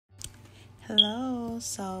Hello.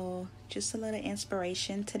 So just a little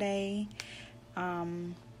inspiration today.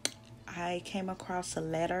 I came across a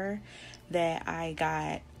letter that I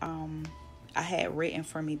got I had written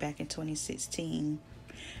for me back in 2016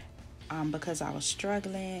 because I was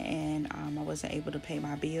struggling and I wasn't able to pay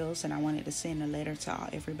my bills, and I wanted to send a letter to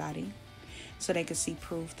everybody so they could see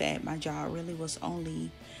proof that my job really was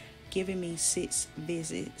only giving me 6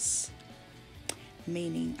 visits,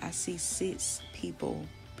 meaning I see 6 people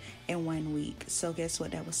in 1 week. So guess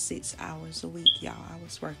what? That was 6 hours a week, y'all. I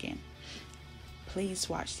was working. Please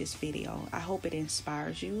watch this video. I hope it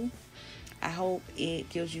inspires you. I hope it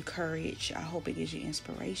gives you courage. I hope it gives you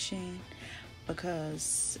inspiration,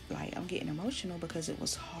 because like I'm getting emotional because it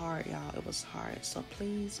was hard, y'all. It was hard. So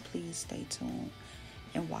please stay tuned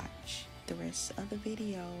and watch the rest of the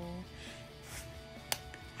video.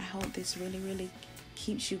 I hope this really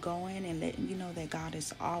keeps you going and letting you know that God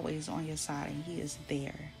is always on your side and He is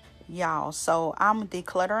there. Y'all, so I'm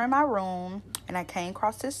decluttering my room and I came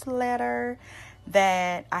across this letter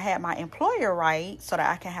that I had my employer write so that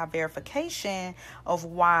I can have verification of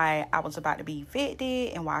why I was about to be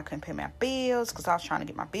evicted and why I couldn't pay my bills, because I was trying to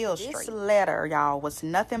get my bills straight. This letter, y'all, was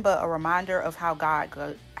nothing but a reminder of how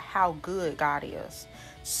good God is.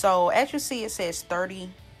 So as you see, it says $30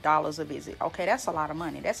 a visit. Okay, that's a lot of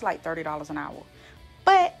money. That's like $30 an hour.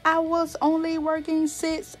 But I was only working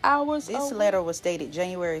 6 hours. This letter was dated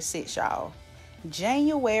January 6th, y'all.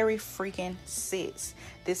 January freaking 6th.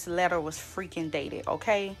 This letter was freaking dated,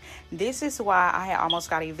 okay? This is why I had almost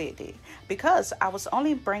got evicted, because I was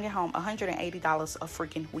only bringing home $180 a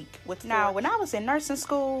freaking week. Now, when I was in nursing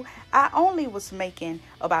school, I only was making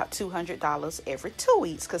about $200 every 2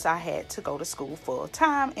 weeks because I had to go to school full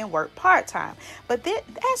time and work part time. But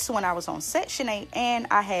that's when I was on Section 8 and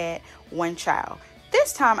I had 1 child.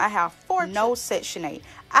 This time I have 4, no Section 8.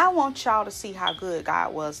 I want y'all to see how good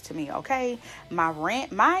God was to me, okay? My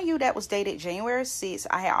rent, mind you, that was dated January 6th.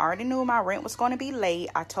 I had already knew my rent was going to be late.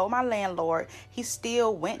 I told my landlord. He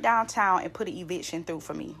still went downtown and put an eviction through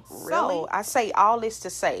for me. Really? So I say all this to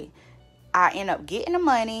say, I end up getting the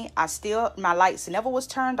money. My lights never was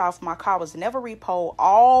turned off. My car was never repoed.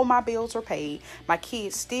 All my bills were paid. My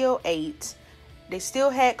kids still ate. They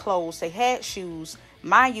still had clothes. They had shoes.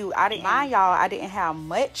 Mind y'all, I didn't have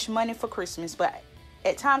much money for Christmas, but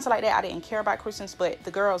at times like that, I didn't care about Christmas, but the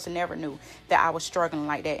girls never knew that I was struggling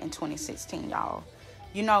like that in 2016, y'all.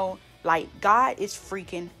 You know, like, God is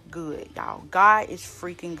freaking good, y'all. God is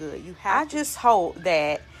freaking good. I just hope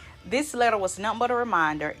that this letter was nothing but a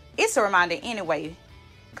reminder. It's a reminder anyway,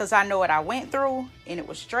 because I know what I went through, and it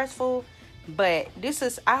was stressful. But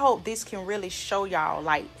I hope this can really show y'all,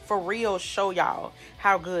 like, for real, show y'all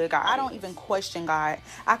how good God is. I don't even question God.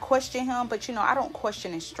 I question Him, but, you know, I don't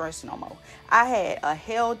question and stress no more. I had a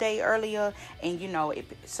hell day earlier, and, you know,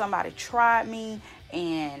 somebody tried me,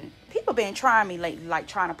 and people been trying me lately, like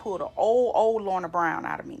trying to pull the old Lorna Brown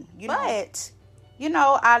out of me. But you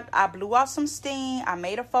know, I blew off some steam. I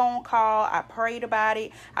made a phone call. I prayed about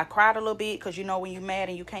it. I cried a little bit because, you know, when you're mad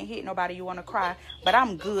and you can't hit nobody, you want to cry. But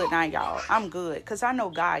I'm good now, y'all. I'm good because I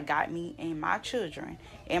know God got me and my children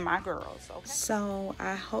and my girls. Okay? So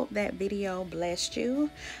I hope that video blessed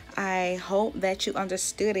you. I hope that you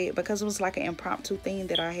understood it, because it was like an impromptu thing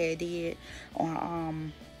that I had did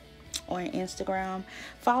on Instagram.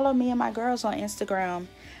 Follow me and my girls on Instagram.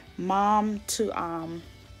 Mom to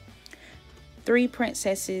 3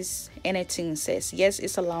 princesses and a teen-cess. Yes,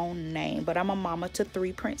 it's a long name, but I'm a mama to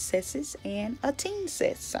 3 princesses and a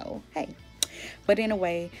teen-cess. So, hey. But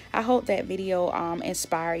anyway, I hope that video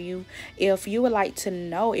inspire you. If you would like to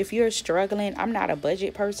know, if you're struggling, I'm not a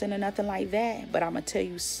budget person or nothing like that, but I'm going to tell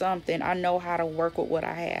you something. I know how to work with what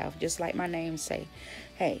I have, just like my name say.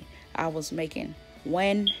 Hey, I was making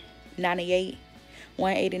 $198,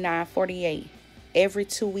 $189.48 every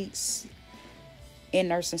 2 weeks in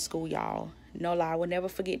nursing school, y'all. No lie, I will never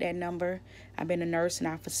forget that number. I've been a nurse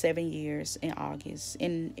now for 7 years in August.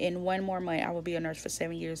 In 1 more month, I will be a nurse for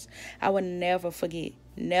 7 years. I will never forget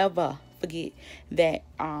that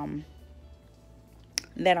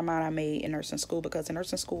that amount I made in nursing school, because in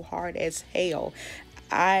nursing school hard as hell.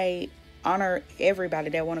 I honor everybody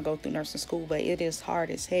that want to go through nursing school, but it is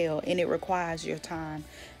hard as hell and it requires your time.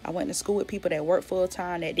 I went to school with people that work full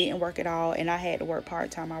time, that didn't work at all, and I had to work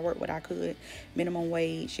part time. I worked what I could, minimum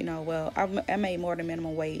wage, you know. Well, I made more than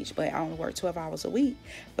minimum wage, but I only worked 12 hours a week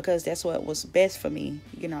because that's what was best for me,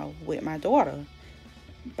 you know, with my daughter.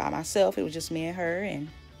 By myself, it was just me and her, and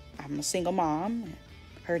I'm a single mom.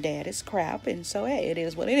 Her dad is crap, and so hey, it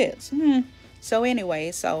is what it is. So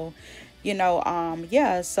anyway, so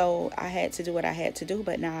Yeah, so I had to do what I had to do,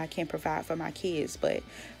 but now I can provide for my kids. But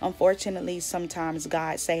unfortunately, sometimes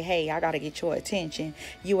God say, hey, I got to get your attention.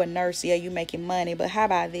 You a nurse, yeah, you making money, but how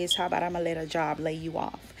about this? How about I'm going to let a job lay you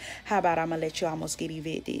off? How about I'm going to let you almost get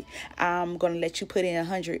evicted? I'm going to let you put in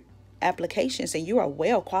 100 applications and you are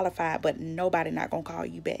well qualified, but nobody not going to call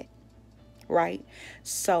you back, right?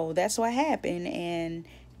 So that's what happened. And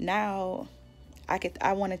now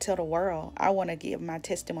I want to tell the world. I want to give my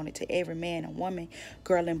testimony to every man and woman,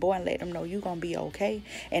 girl and boy, and let them know you're going to be okay.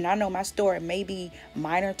 And I know my story may be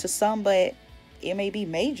minor to some, but it may be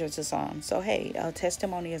major to some. So, hey, a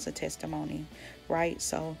testimony is a testimony, right?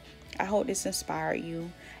 So I hope this inspired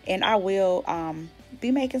you. And I will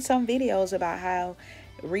be making some videos about how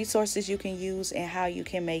resources you can use and how you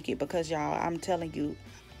can make it, because y'all, I'm telling you,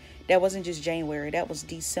 that wasn't just January. That was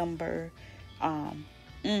December.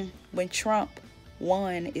 When Trump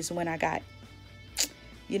won is when I got,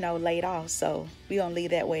 laid off. So we gonna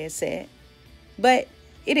leave that way it's said. But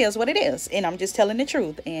it is what it is. And I'm just telling the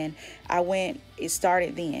truth. And it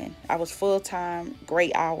started then. I was full-time,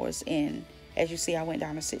 great hours. And as you see, I went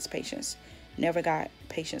down to 6 patients. Never got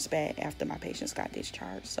patients back after my patients got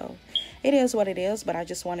discharged. So it is what it is. But I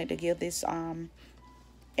just wanted to give this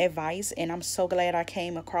advice. And I'm so glad I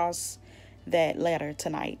came across that letter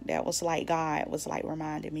tonight. That was like God was like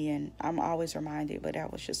reminding me, and I'm always reminded, but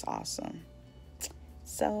that was just awesome.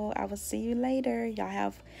 So I will see you later. Y'all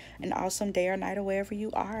have an awesome day or night or wherever you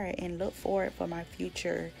are, and look forward for my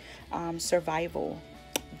future survival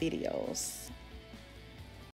videos.